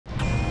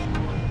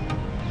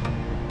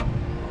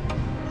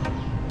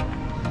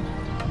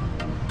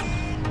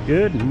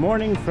Good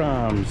morning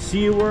from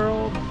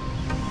SeaWorld,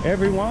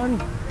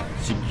 everyone.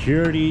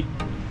 Security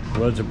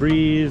was a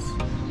breeze.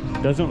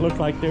 Doesn't look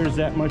like there's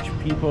that much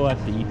people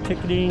at the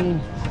ticketing.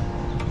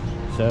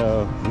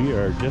 So we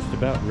are just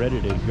about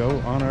ready to go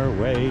on our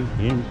way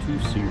into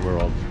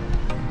SeaWorld.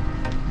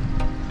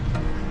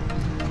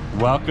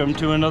 Welcome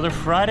to another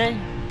Friday.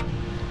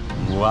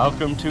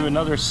 Welcome to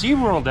another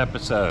SeaWorld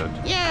episode.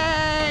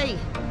 Yay!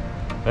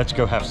 Let's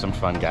go have some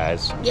fun,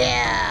 guys.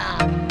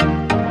 Yeah!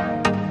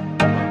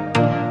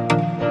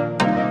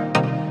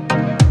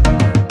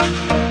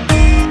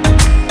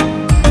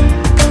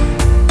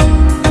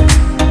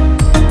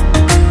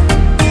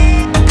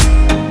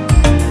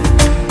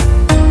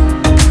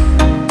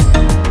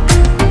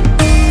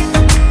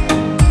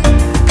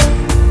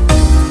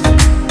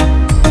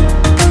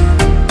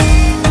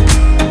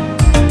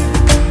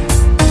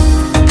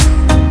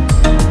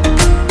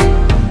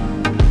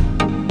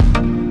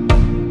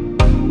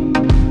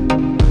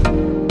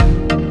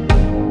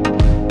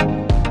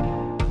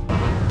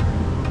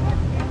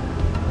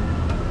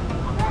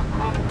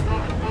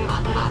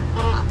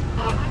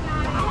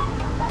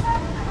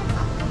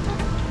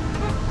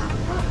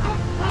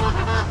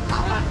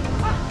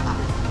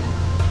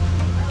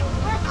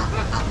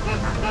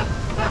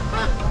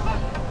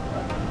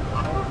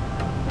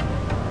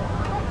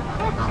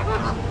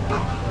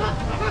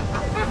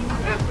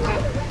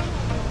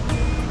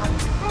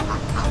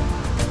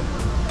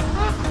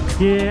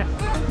 Yeah,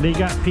 they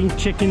got pink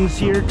chickens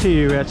here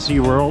too at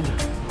SeaWorld.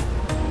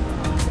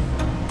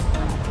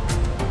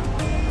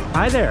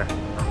 Hi there.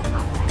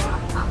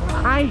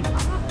 Hi.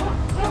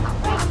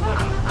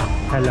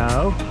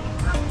 Hello.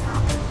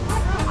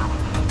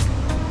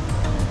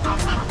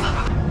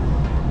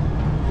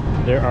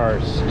 There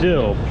are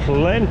still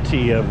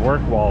plenty of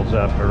work walls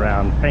up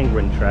around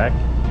Penguin Trek.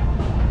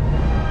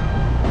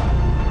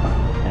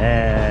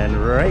 And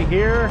right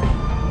here,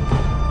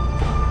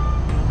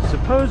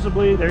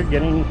 supposedly they're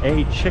getting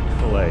a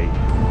Chick-fil-A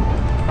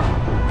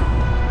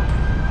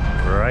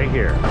right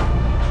here.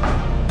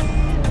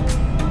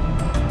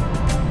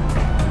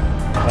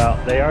 Well,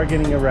 they are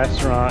getting a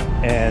restaurant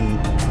and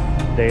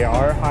they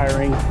are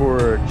hiring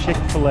for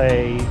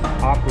Chick-fil-A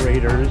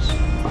operators,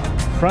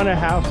 front of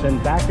house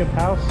and back of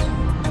house.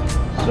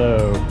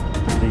 So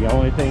the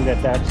only thing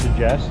that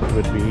suggests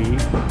would be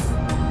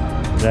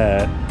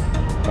that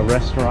a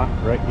restaurant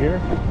right here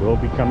will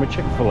become a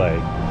Chick-fil-A.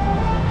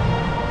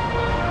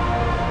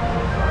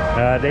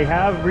 They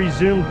have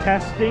resumed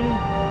testing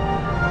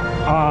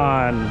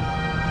on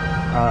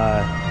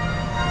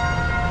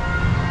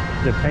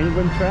the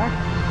Penguin Trek,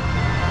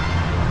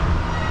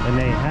 and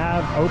they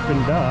have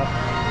opened up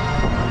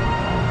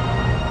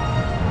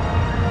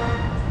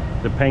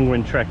the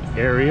Penguin Trek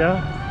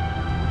area.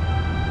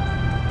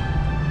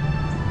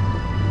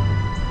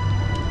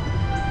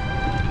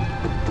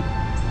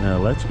 Now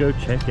let's go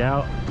check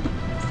out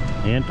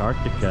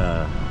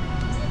Antarctica.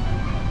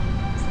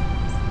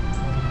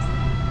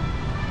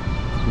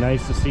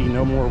 Nice to see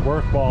no more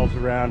work balls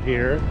around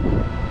here.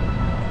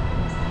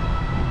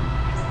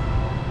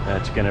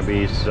 That's gonna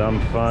be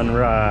some fun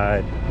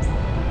ride.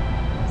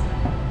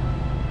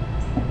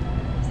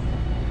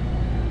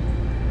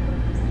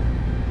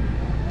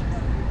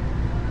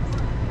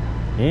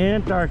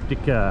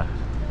 Antarctica.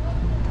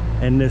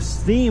 And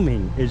this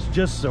theming is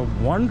just so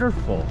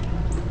wonderful.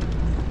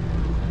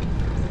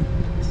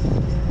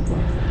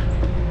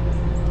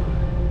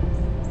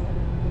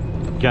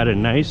 Got a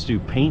nice new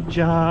paint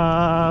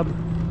job.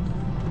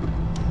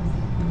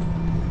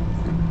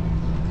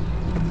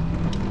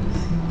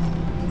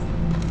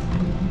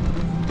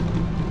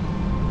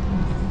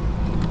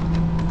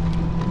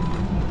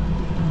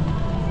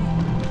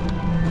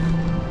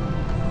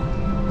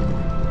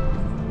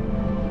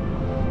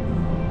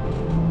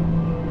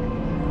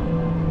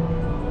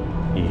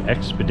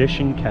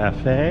 Expedition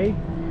Cafe.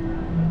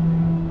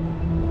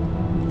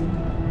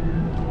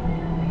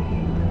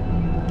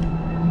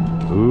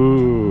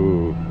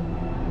 Ooh.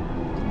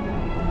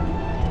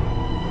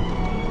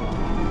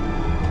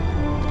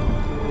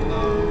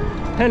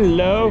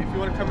 Hello. If you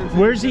want to come into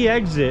Where's the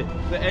exit?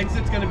 The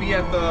exit's going to be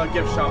at the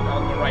gift shop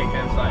on the right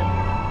hand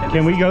side. And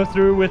can we go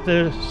through with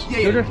the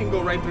scooter? Yeah, you can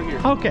go right through here.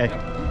 Okay.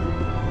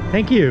 Yeah.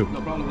 Thank you.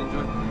 No problem.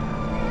 Enjoy.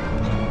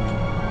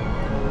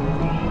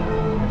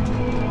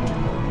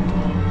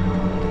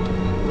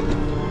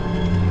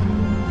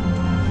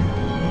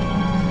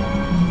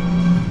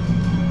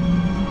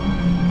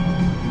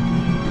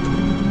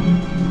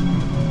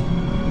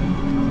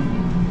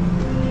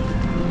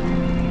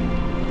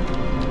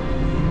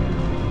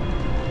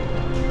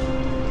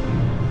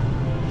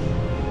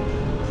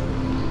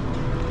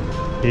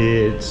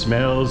 It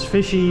smells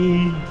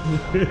fishy.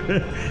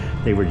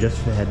 They were just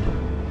fed.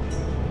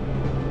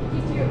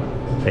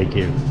 Thank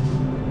you.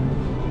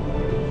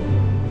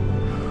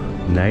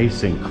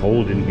 Nice and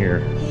cold in here.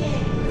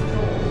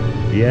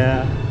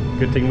 Yeah,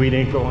 good thing we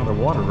didn't go on a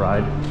water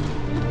ride.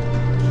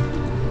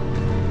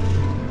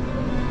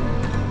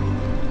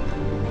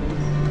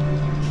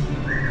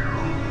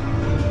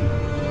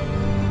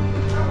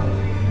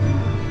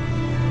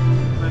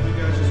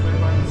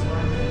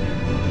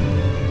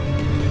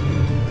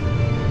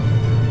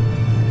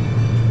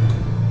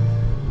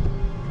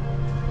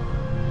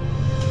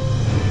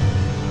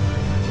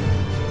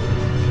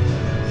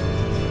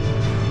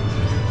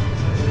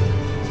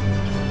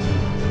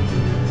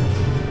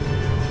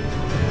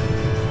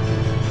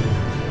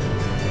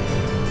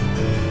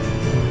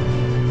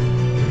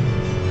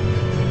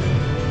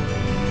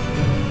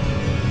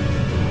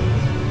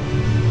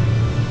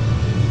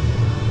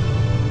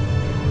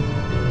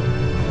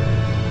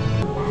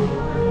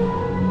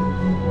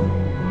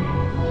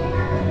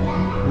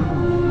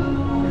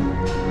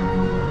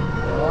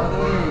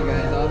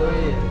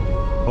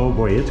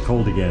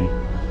 cold again.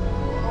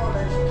 Oh,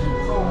 that's too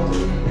cold.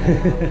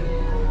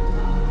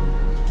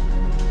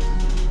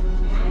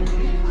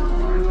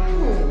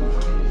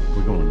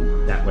 We're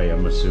going that way,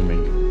 I'm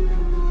assuming.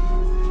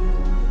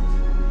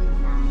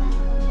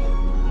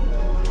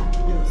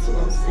 It's a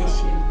little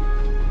fishy.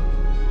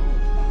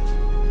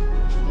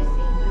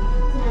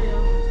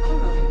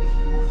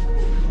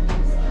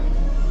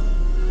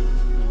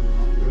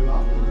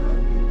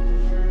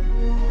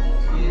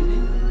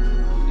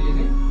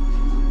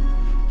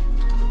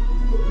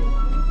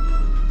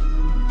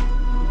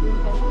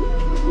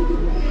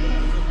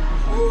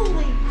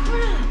 Holy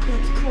crap,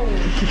 that's cold.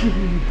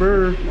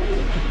 Brr.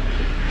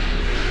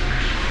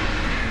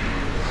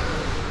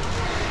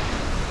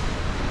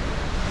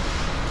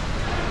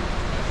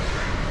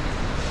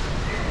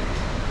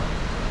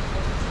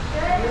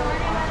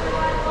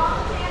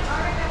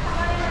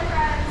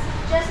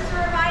 Just as a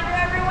reminder,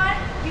 everyone,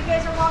 you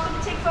guys are welcome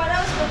to take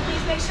photos, but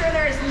please make sure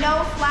there is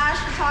no flash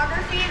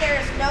photography. There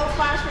is no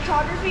flash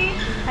photography.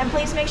 And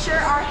please make sure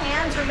our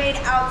hands remain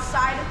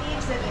outside of the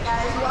exhibit,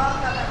 guys.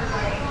 Welcome,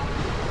 everybody.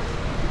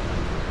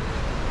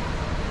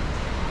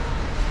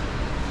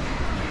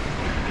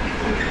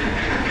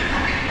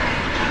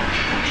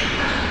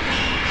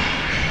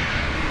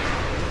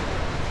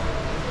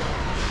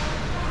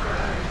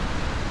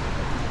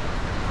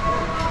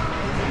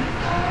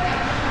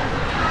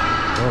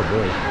 Oh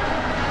boy.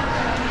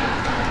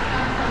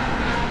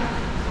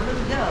 Where do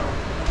we go?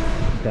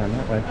 Down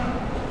that way.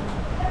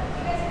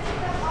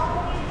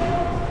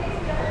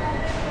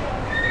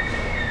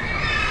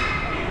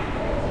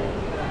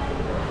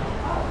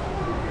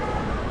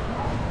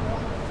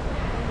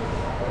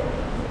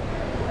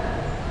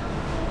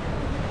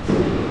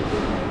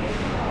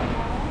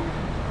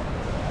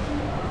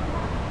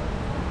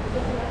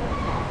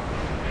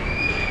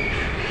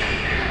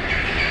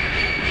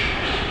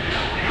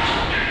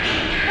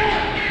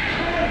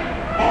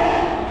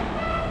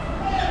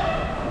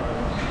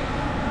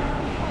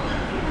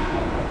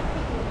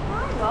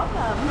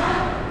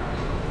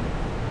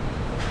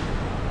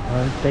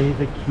 Aren't they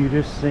the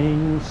cutest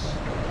things?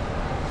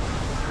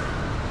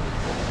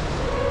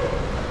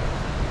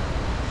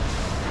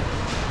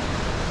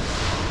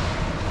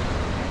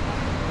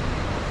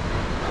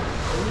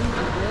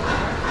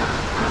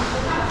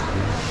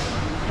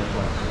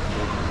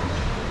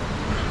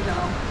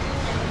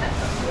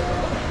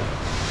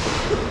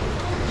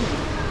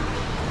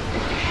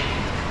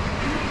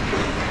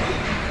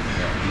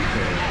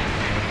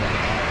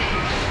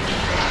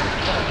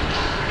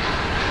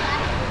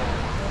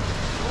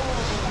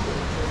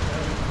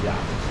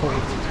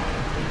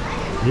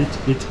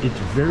 It's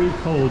very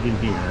cold in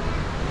here.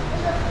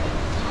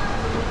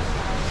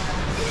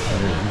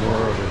 There's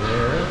more over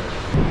there.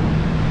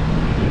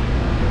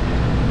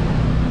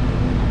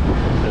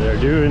 So they're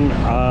doing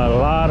a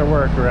lot of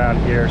work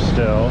around here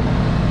still.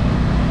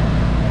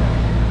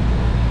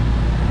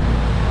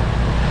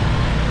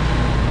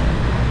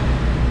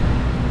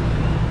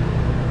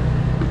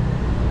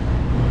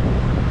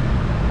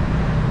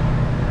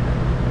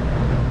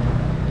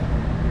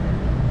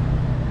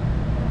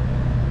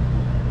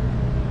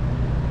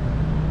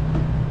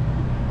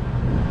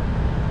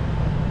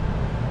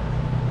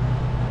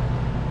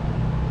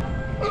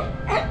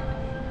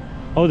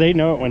 Oh, they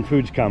know it when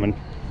food's coming.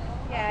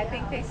 Yeah, I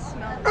think they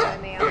smell the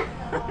meal.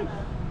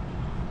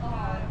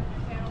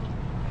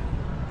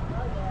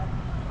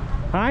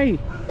 Hi.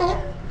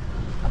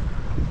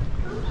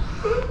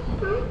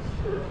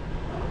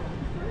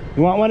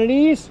 You want one of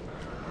these?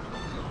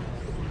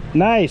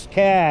 Nice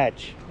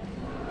catch.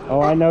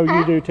 Oh, I know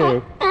you do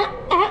too.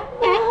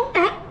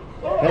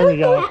 There we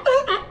go.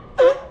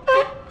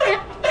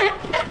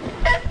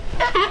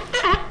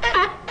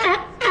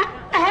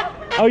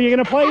 Oh, you're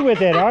gonna play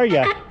with it, are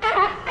you?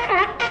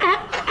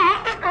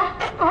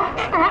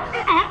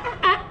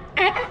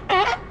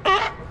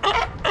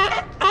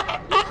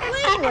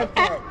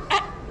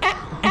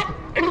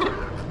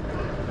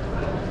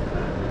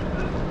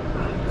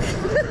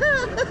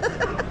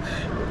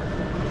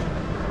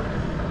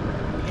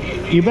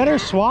 You better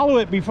swallow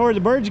it before the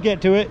birds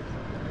get to it.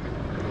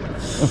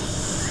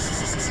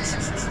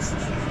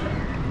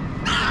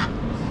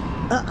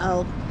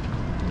 Uh-oh.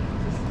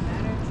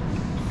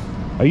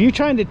 Are you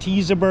trying to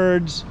tease the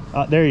birds?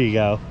 Oh, there you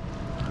go.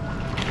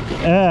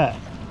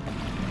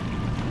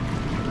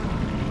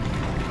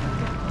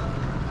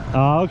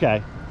 Oh,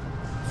 okay.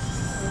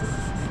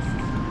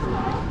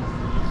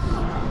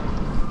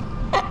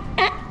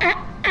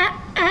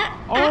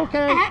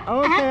 Okay,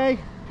 okay.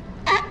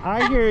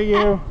 I hear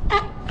you.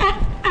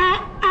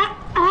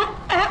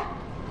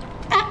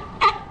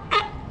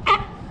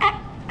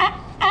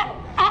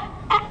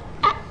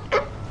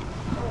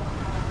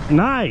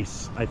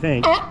 Nice, I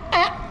think.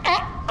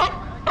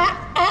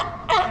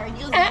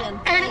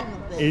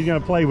 He's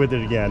gonna play with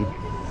it again.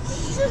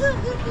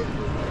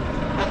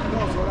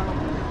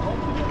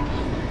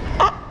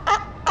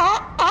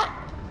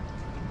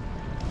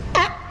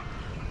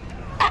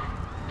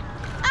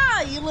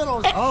 Ah, you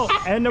little... Oh,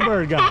 and the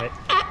bird got it.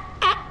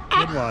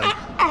 Good one.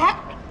 I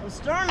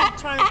was trying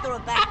to throw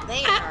it back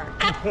there.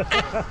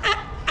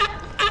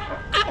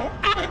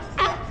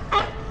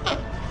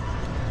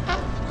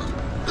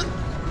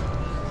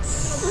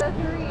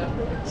 a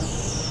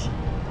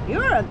dream.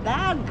 You're a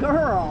bad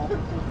girl.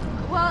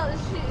 Well,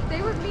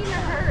 they were mean to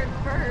her at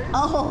first.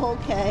 Oh,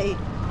 okay.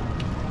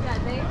 Yeah,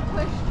 they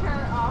pushed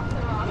her off the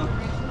rock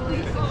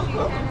originally, so she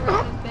turned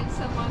around and bit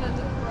someone in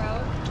the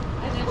throat.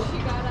 And then she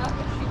got up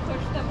and she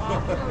pushed them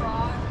off the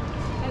rock.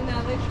 And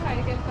now they try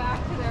to get back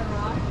to their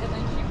rock, and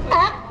then she pushed them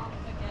off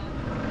again.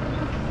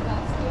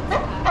 That's what's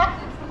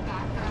happening. That's the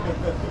background.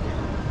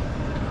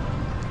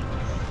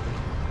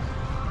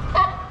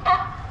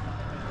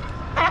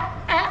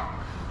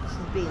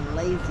 She's being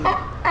lazy.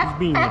 She's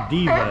being a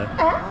diva.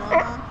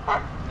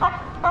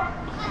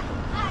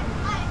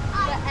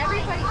 But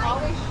everybody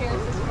always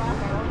shares this rock.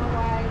 I don't know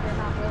why they're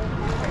not willing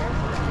to share it.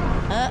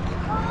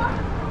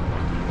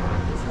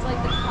 This is like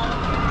the color.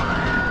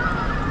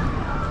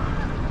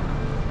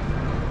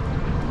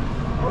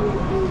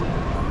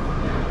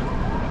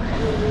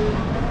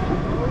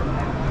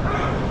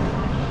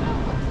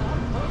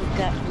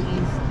 Got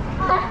fleas.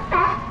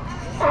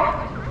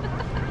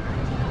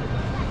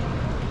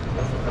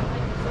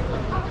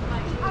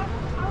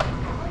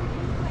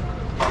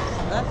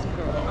 That's a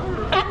girl.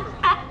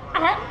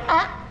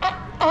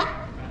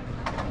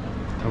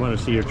 I want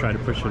to see her try to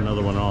push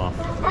another one off.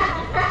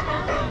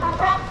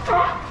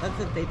 That's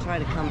if they try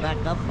to come back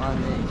up on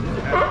it.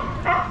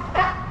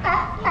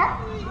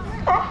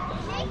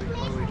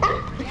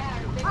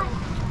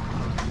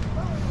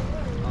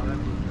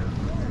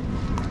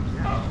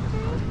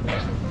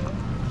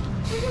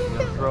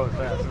 Throw it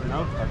fast. No?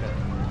 Okay.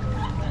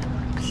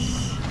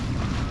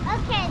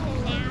 Okay,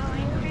 now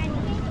I'm ready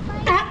to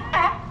play.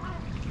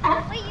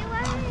 What you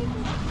want?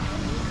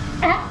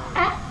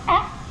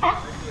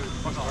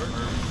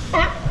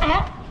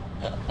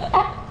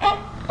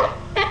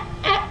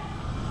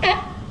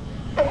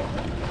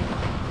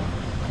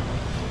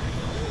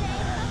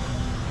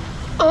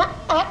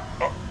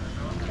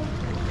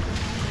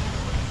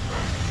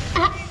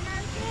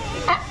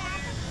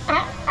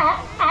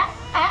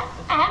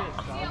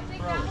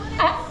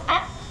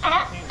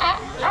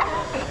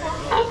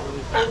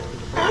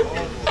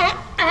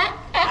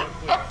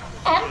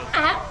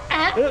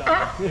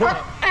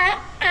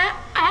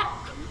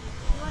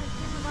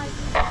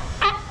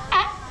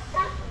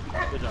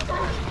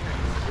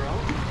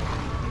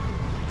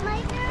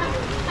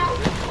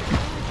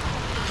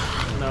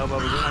 No, but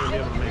we're not going to be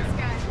able to make it.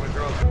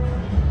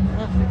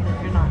 That's because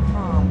you're not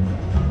calm.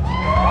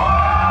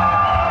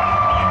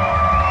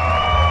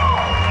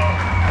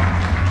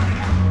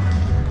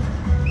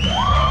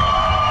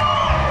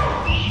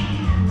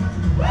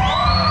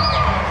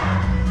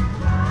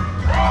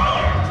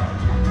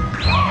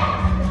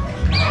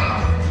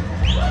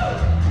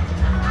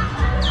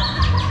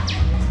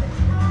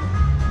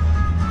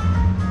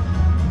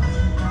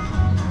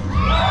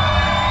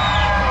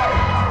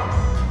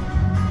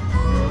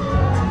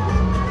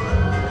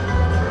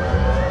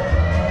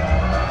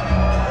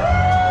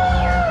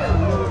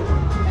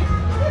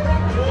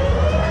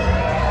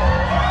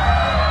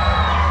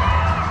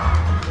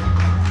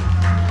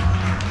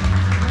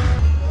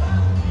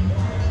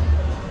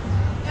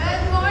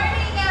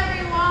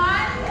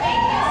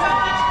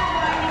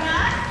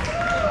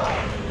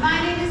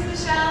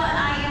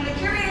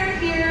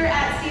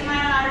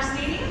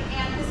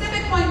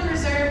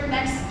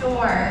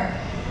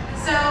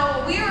 So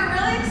we were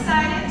really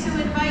excited to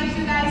invite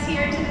you guys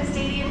here to the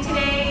stadium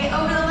today.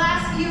 Over the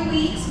last few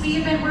weeks,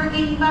 we've been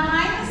working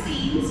behind the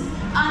scenes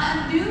on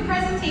a new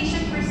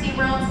presentation for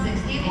SeaWorld's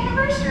 60th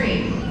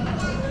anniversary.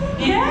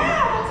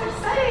 Yeah, that's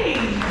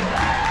exciting.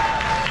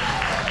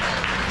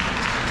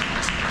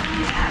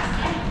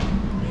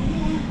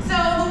 So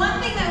the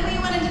one thing that we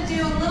wanted to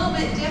do a little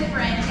bit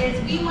different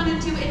is we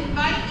wanted to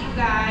invite you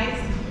guys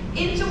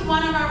into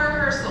one of our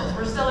rehearsals.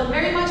 We're still in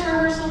very much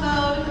rehearsal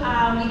mode.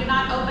 We do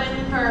not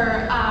open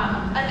for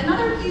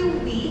another few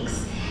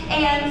weeks.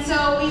 And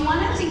so we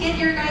wanted to get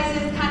your guys'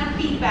 kind of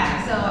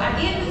feedback. So at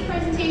the end of this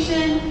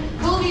presentation,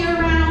 we'll be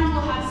around,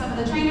 we'll have some of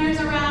the trainers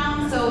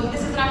around. So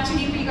this is an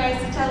opportunity for you guys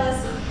to tell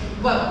us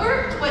what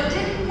worked, what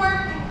didn't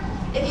work.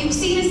 If you've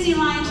seen a sea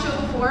lion show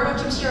before,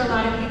 which I'm sure a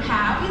lot of you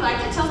have, we like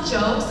to tell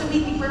jokes and we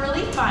think we're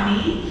really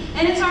funny.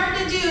 And it's hard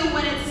to do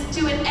when it's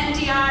to an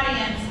empty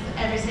audience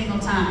every single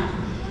time.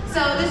 So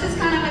this is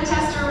kind of a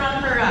tester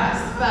run for us,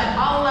 but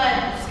I'll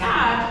let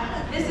Scott,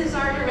 this is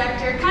our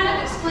director, kind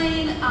of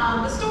explain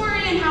the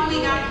story and how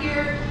we got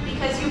here,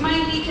 because you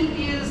might be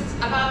confused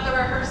about the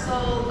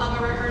rehearsal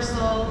of a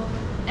rehearsal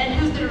and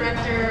who's the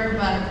director,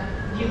 but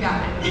you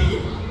got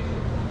it.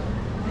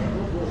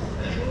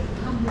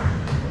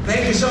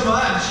 Thank you so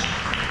much.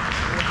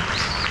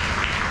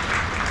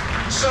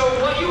 So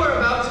what you are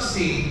about to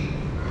see,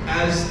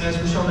 as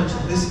Michelle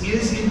mentioned, this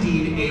is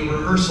indeed a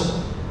rehearsal.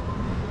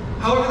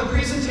 However, the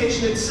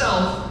presentation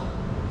itself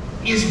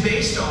is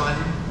based on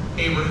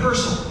a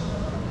rehearsal.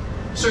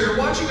 So you're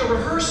watching a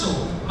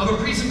rehearsal of a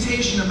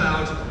presentation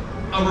about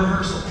a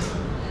rehearsal.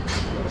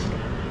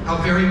 How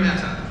very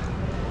meta.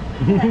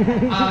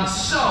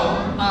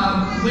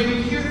 When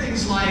you hear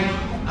things like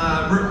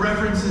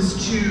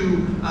references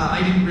to,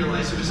 I didn't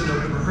realize there was a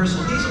note of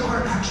rehearsal, these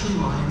are actually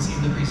lines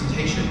in the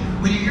presentation.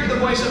 When you hear the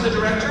voice of the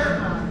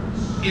director,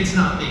 it's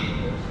not me.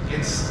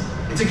 It's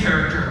a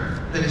character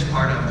that is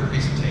part of the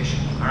presentation,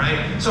 all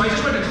right? So I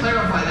just wanted to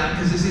clarify that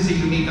because this is a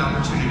unique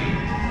opportunity.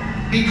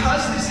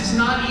 Because this is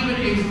not even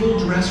a full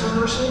dress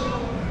rehearsal,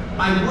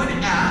 I would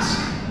ask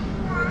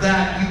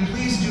that you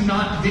please do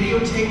not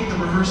videotape the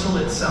rehearsal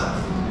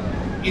itself.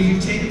 If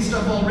you've taken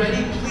stuff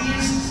already,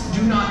 please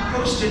do not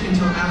post it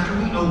until after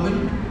we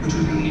open, which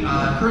would be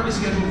currently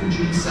scheduled for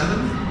June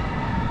 7th,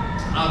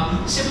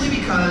 simply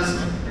because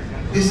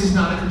this is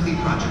not a complete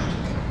project.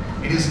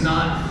 It is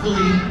not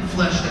fully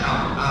fleshed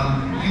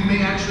out. You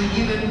may actually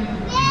even,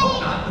 we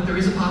hope not, but there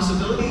is a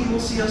possibility you will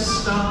see us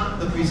stop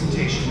the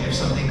presentation if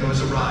something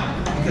goes awry,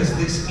 because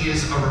this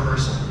is a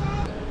rehearsal.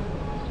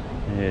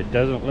 It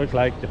doesn't look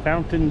like the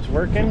fountain's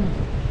working.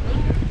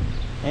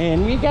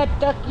 And we got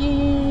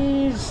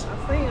duckies!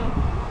 I see them.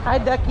 Hi,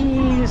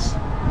 duckies!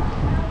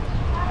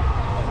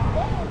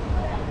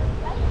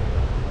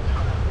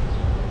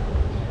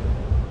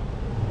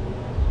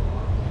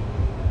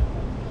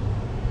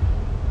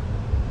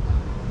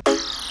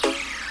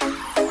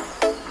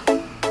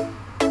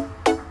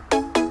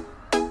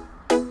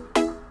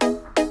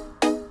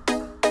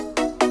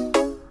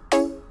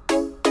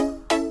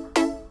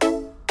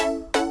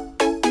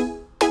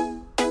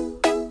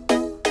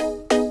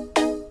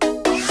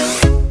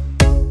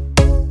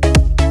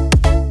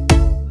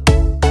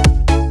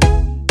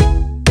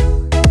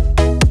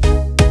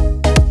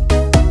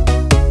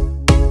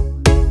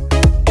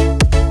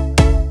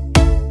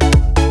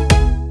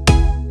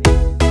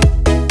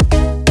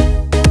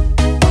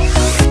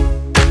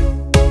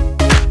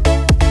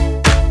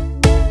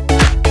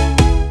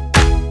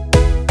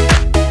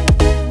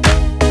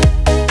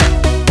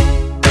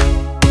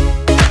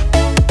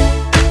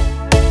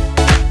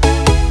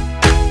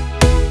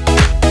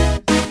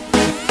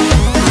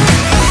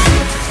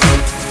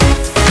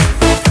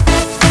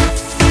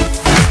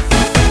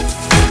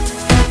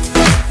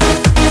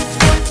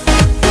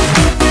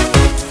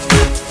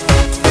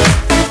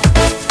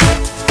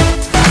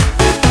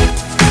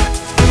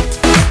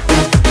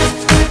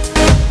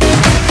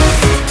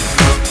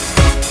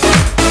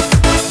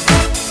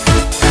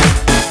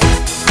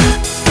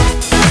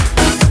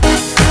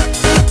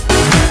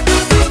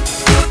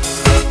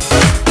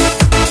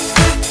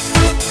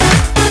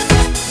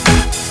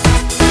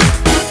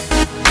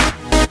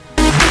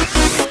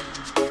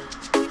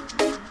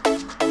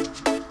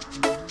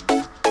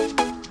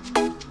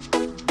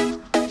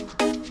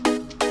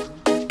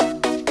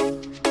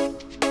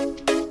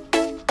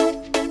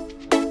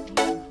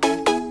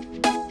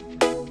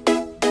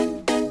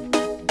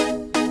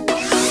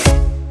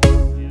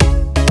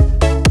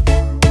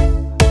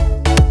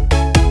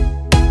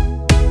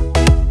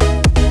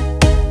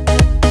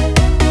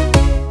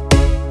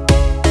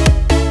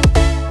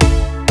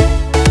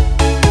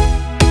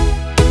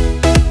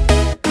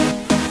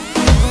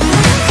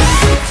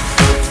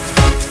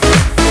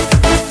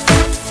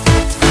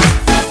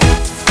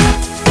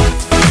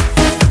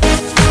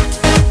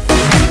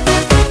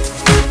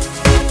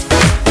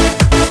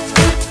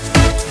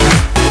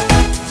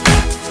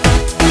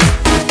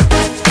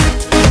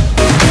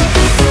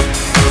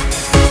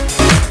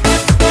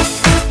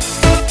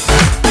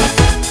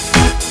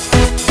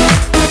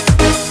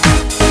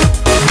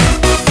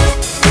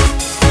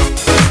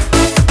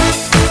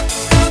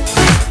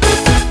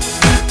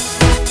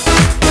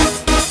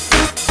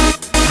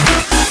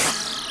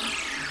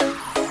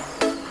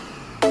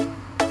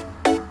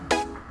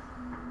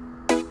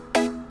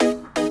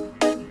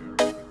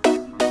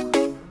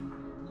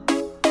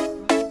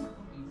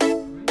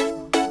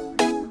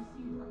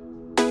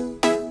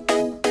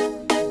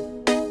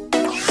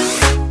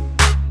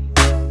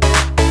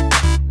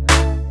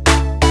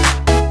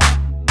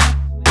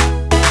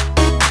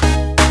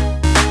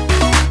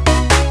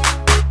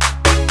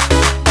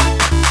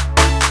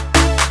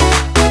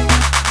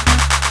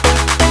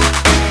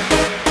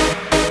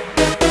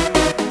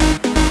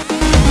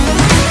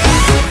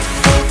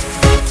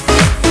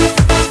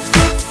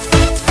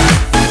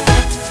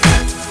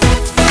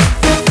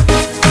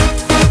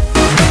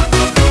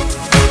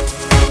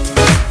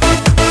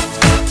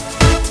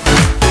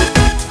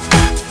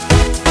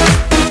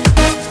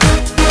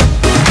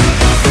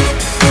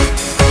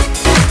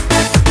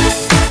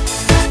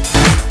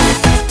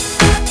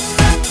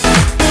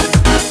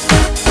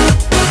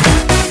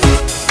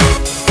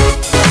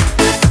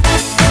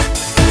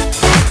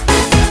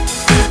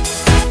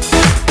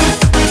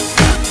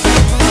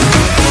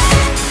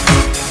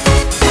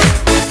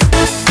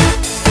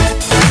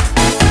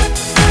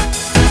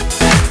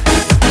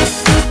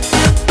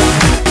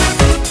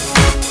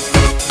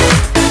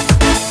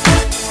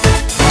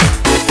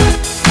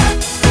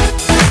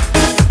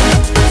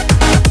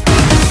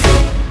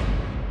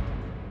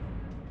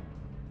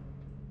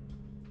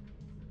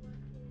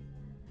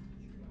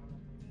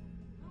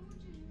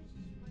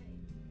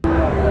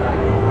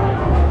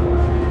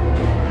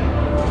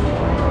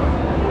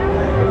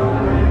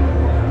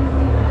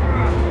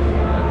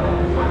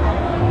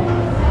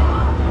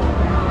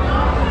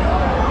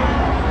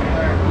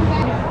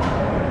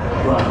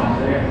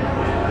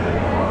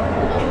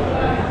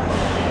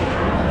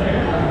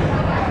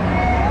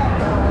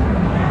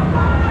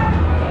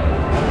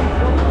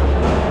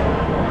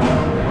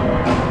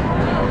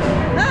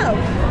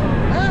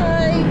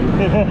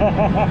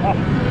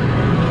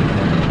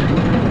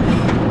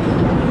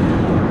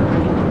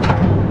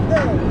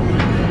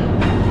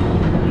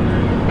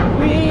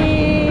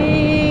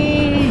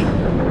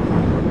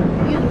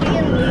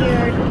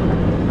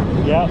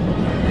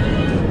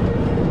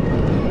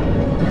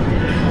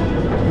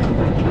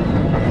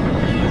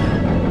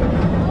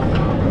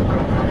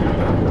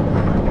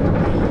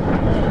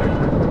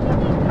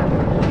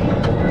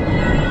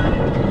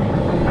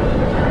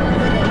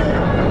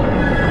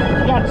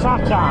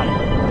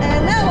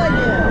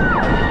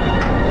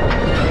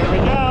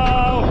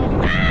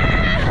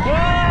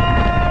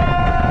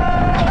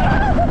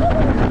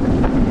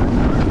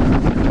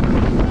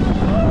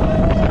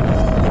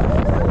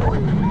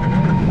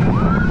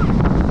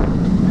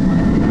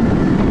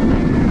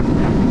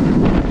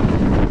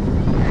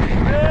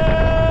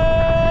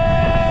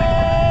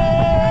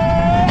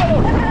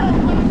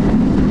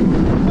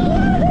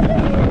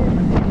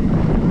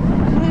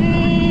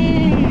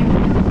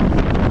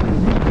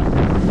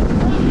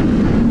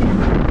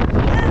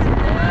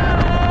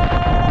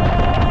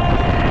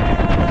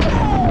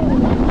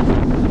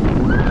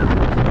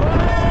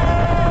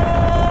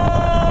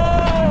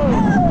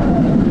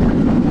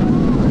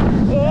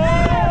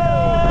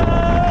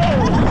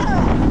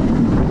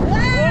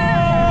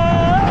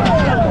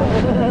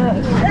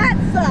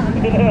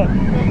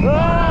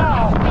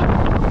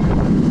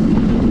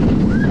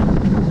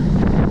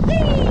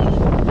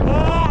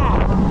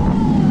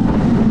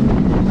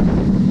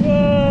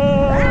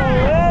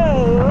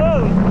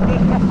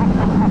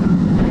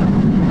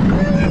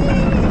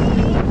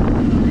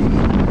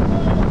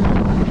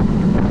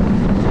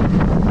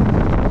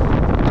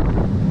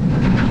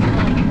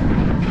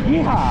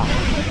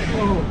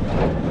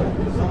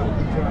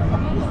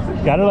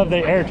 Gotta love the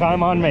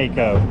airtime on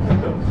Mako.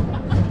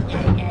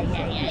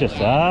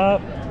 Just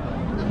up,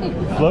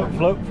 float,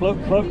 float, float,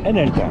 float, and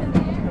then down.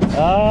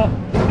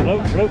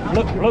 Float, float,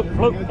 float, float,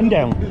 float, and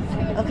down.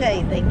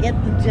 Okay, they get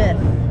the gist.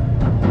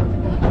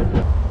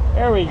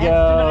 There we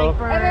go.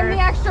 And then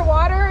the extra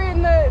water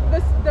and the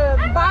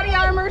body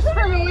armor's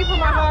for me, for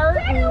my heart.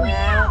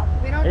 Yeah.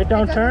 It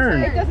don't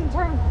turn. It doesn't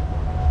turn.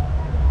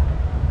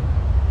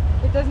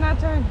 It does not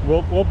turn.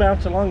 We'll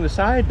bounce along the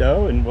side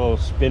though, and we'll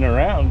spin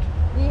around.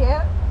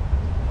 Yeah.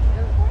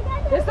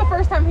 This is the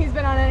first time he's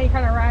been on any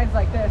kind of rides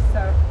like this,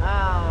 so.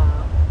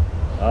 Ah.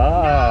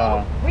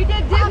 Ah. No, we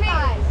did Disney.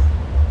 Popeyes.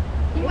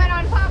 He went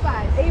on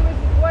Popeyes. He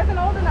wasn't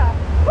old enough.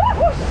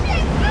 Oh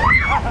shit!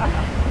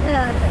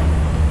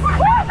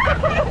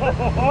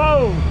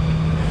 Oh.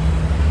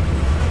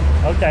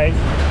 Okay.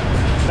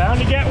 Bound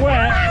to get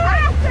wet.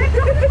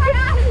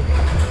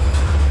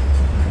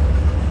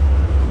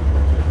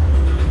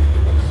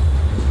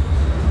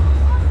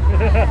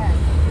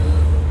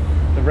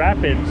 The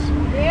rapids.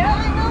 Yeah,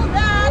 I know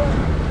that.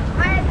 I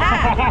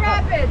had the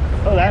rapids.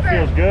 Oh, that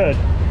feels good.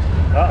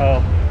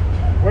 Uh-oh.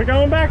 We're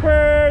going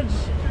backwards.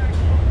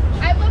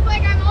 I look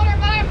like I'm older,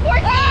 but I'm 14.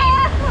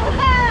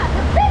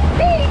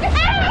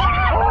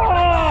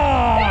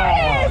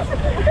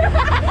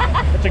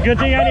 15. It's a good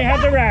thing I didn't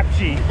have the rap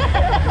sheet.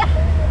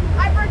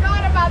 I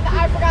forgot about that.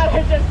 I forgot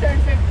I just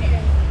turned 15.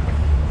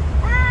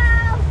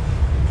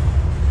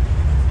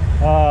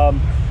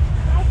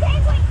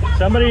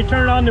 Somebody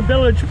turn on the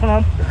village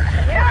pump.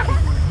 Yeah.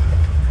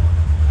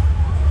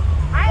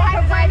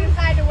 I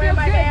decided to wear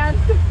my pants.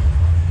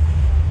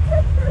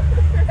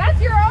 That's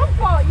your own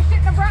fault. You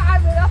shouldn't have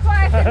brought. That's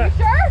why I said, you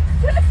sure?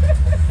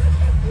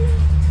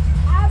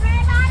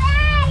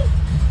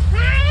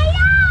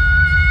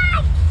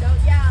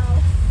 Don't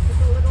yell.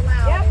 It's a little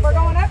loud. Yep, we're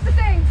going up the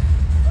thing.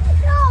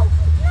 No.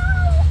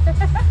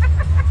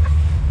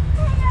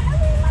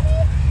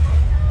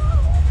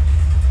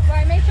 So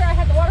I made sure I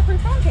had the waterproof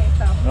phone case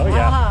though. Oh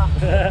yeah.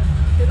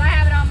 Because I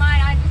have it on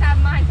mine. I just have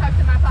mine tucked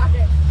in my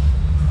pocket.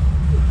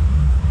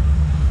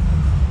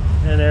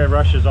 And there it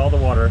rushes all the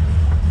water.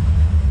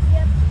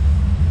 Yep.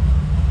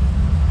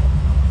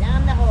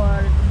 Down the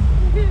horse.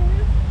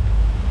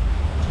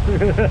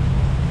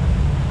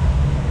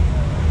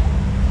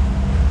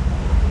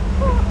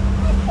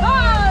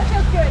 Oh, it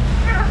feels good.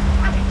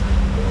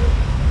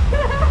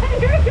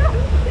 Here it goes.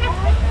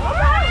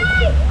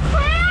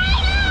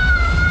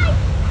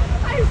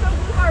 I'm so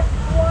smart.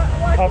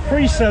 A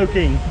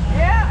pre-soaking.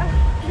 Yeah.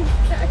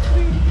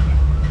 Exactly.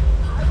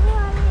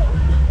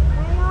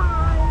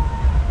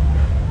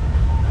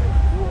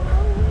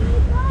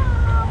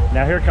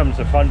 Now here comes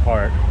the fun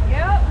part.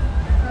 Yep.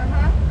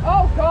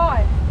 Oh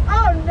God.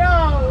 Oh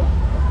no.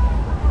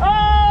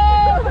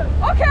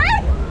 Oh. Okay.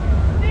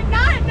 Did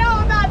not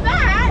know about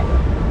that.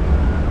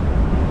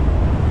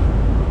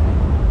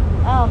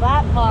 Oh,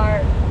 that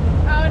part.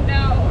 Oh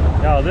no.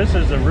 No, this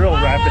is the real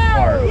rapid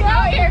part.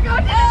 Oh, here goes.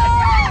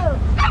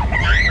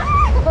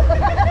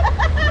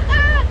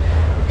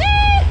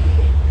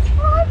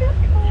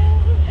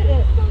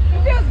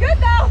 It feels good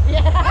though.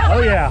 Yeah.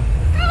 Oh yeah.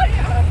 Oh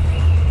yeah.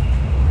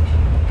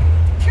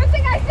 Good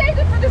thing I saved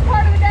it for this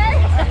part of the day.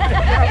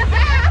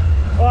 Yeah.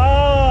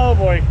 Oh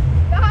boy.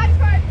 The hottest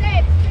part of the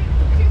day.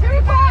 2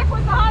 o'clock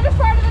was the hottest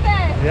part of the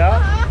day.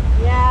 Yeah.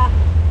 Yeah.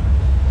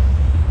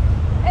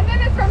 And then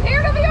it's from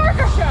here to the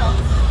orca show.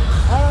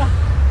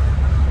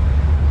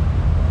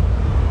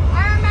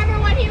 I remember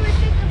when he was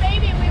just a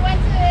baby, we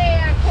went to the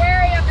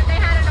aquarium and they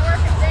had an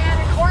orca.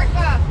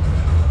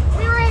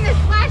 We were in the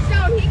splash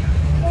zone.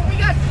 When we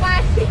got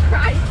splashed, he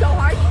cried so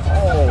hard.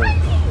 Oh.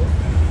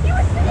 He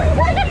was super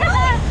tiny.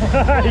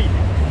 He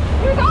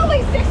was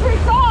only 6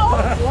 weeks old.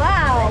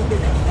 Wow.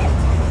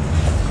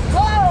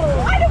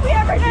 Whoa! Why did we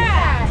ever do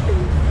that?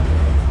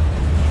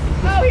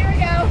 Oh, here we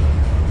go.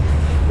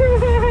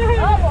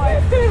 Oh boy.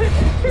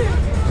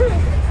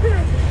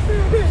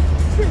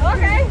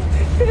 Okay.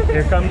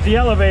 Here comes the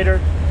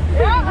elevator.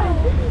 Yeah.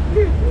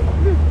 You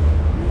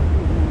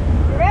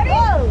ready?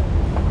 Whoa.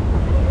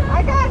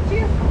 I got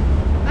you.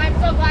 I'm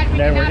so glad we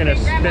Then did we're not gonna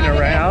bring spin Grandma to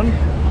around.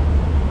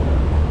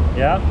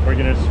 Yeah, we're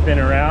gonna spin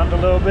around a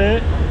little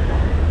bit.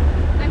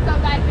 this. I'm so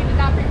glad we did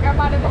not bring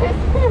Grandma to this.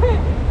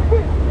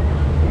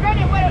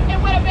 It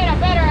would have been a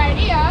better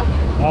idea.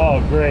 Oh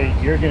great,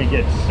 you're gonna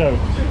get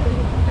soaked.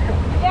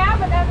 Yeah,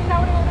 but that means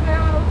nobody will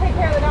take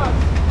care of the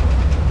dogs.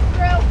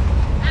 True.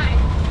 Nice.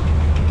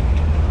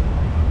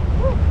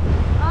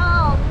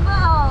 Oh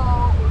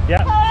no.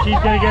 Yeah, she's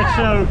gonna get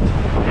soaked.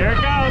 Here it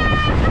goes.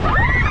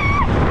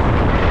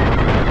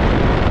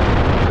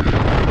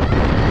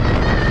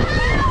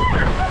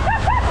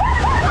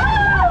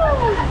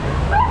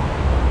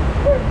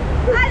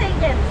 I didn't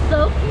get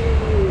soaked.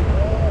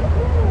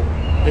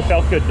 It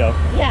felt good though.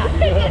 Yeah.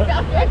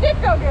 It did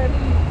feel good.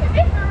 It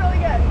did feel really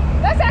good.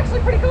 That's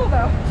actually pretty cool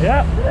though.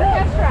 Yeah.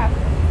 Head strap.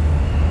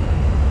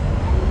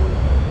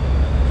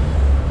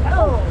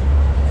 Oh.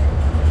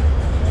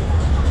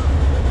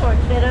 Poor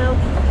kiddo.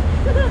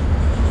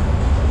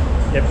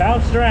 It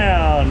bounced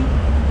around.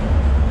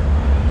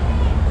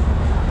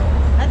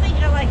 I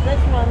think I like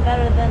this one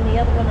better than the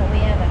other one that we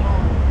have at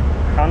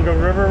home. Congo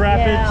River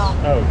Rapids?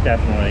 Yeah. Oh,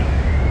 definitely.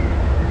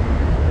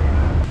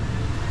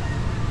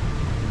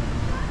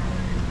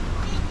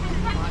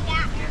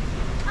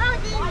 Oh,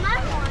 these mud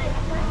ones.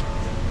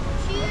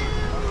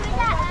 Where's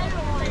that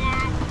other one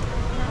at?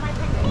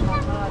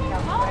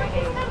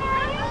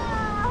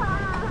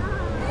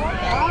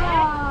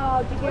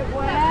 Oh, did you get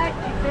wet?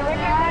 Did you feel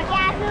that?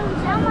 Yeah,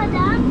 some of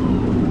them.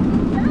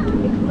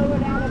 It blew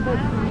it out of the...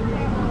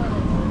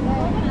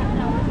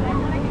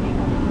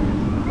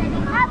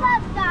 How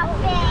about the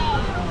fish?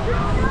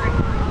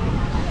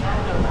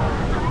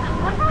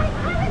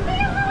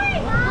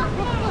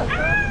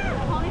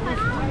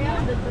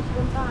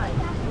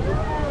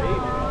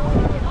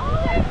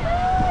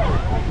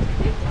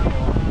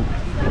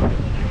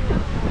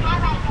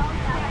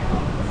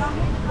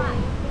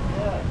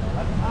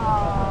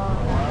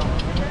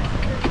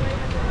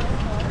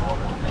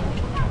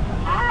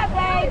 Hi,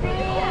 baby.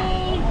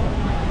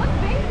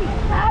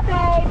 Hi,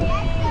 baby.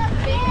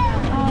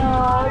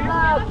 Oh,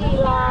 look,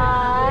 Eli.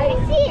 I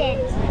see it.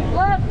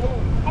 Look.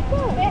 I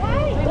do.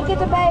 Look at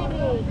the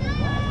baby.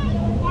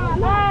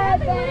 Hi,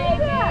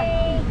 baby.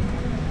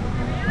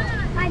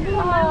 I do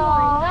Oh,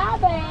 hi,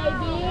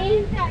 baby.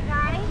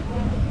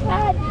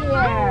 Hi,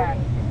 dear.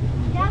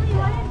 Daddy,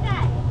 what is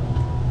that?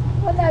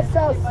 Wasn't that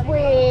so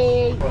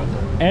sweet?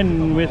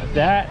 And with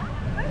that,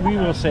 we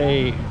will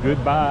say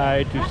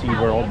goodbye to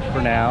SeaWorld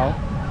for now.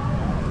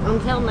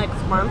 Until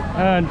next month.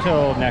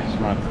 Until next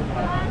month.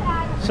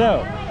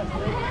 So,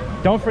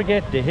 don't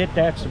forget to hit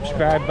that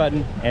subscribe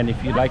button. And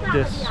if you like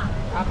this,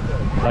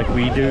 like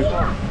we do,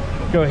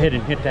 go ahead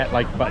and hit that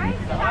like button.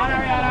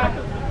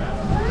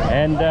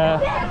 And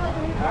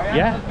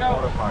yeah,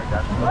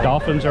 the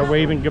dolphins are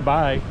waving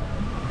goodbye.